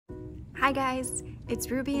Hi guys,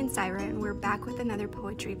 it's Ruby and Syra and we're back with another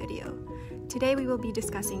poetry video. Today we will be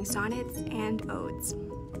discussing sonnets and odes.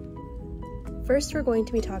 First, we're going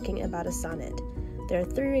to be talking about a sonnet. There are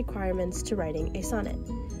 3 requirements to writing a sonnet.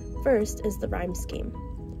 First is the rhyme scheme.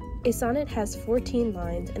 A sonnet has 14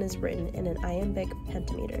 lines and is written in an iambic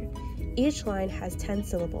pentameter. Each line has 10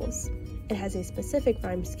 syllables. It has a specific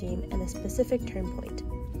rhyme scheme and a specific turn point.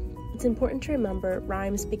 It's important to remember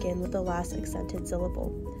rhymes begin with the last accented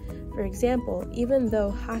syllable. For example, even though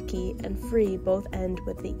hockey and free both end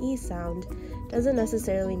with the E sound, doesn't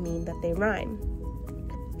necessarily mean that they rhyme,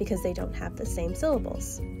 because they don't have the same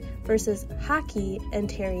syllables, versus hockey and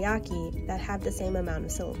teriyaki that have the same amount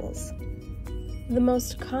of syllables. The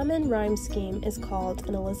most common rhyme scheme is called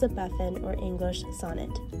an Elizabethan or English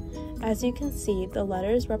sonnet. As you can see, the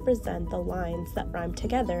letters represent the lines that rhyme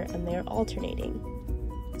together and they are alternating.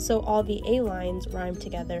 So all the A lines rhyme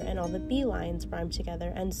together and all the B lines rhyme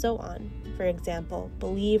together and so on. For example,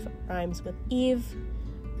 believe rhymes with Eve,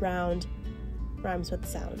 round rhymes with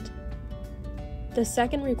sound. The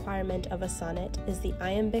second requirement of a sonnet is the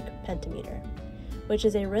iambic pentameter, which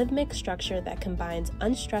is a rhythmic structure that combines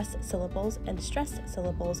unstressed syllables and stressed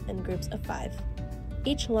syllables in groups of 5.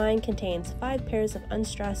 Each line contains 5 pairs of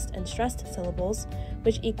unstressed and stressed syllables,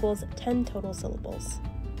 which equals 10 total syllables.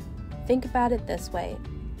 Think about it this way.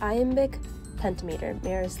 Iambic pentameter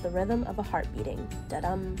mirrors the rhythm of a heart beating,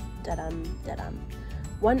 da-dum, da-dum, da-dum.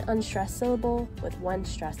 1 unstressed syllable with 1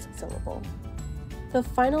 stressed syllable. The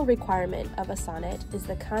final requirement of a sonnet is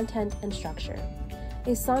the content and structure.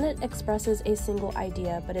 A sonnet expresses a single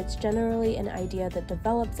idea, but it's generally an idea that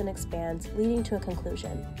develops and expands, leading to a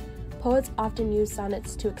conclusion. Poets often use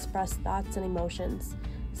sonnets to express thoughts and emotions.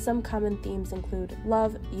 Some common themes include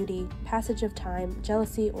love, beauty, passage of time,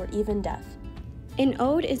 jealousy, or even death. An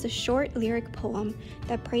ode is a short lyric poem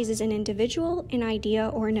that praises an individual, an idea,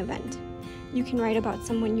 or an event. You can write about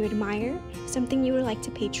someone you admire, something you would like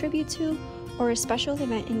to pay tribute to, or a special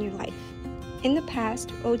event in your life. In the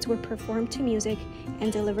past, odes were performed to music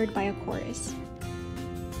and delivered by a chorus.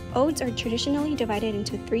 Odes are traditionally divided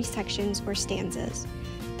into 3 sections or stanzas.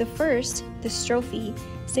 The first, the strophe,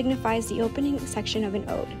 signifies the opening section of an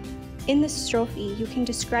ode. In the strophe, you can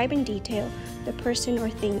describe in detail the person or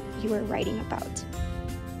thing you are writing about.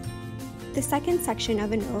 The second section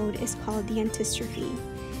of an ode is called the antistrophe.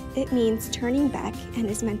 It means turning back and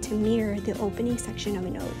is meant to mirror the opening section of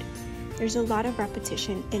an ode. There's a lot of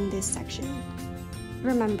repetition in this section.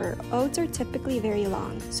 Remember, odes are typically very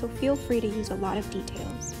long, so feel free to use a lot of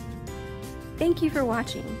details. Thank you for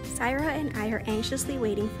watching. Syra and I are anxiously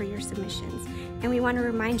waiting for your submissions, and we want to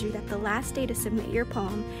remind you that the last day to submit your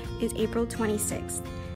poem is April 26th.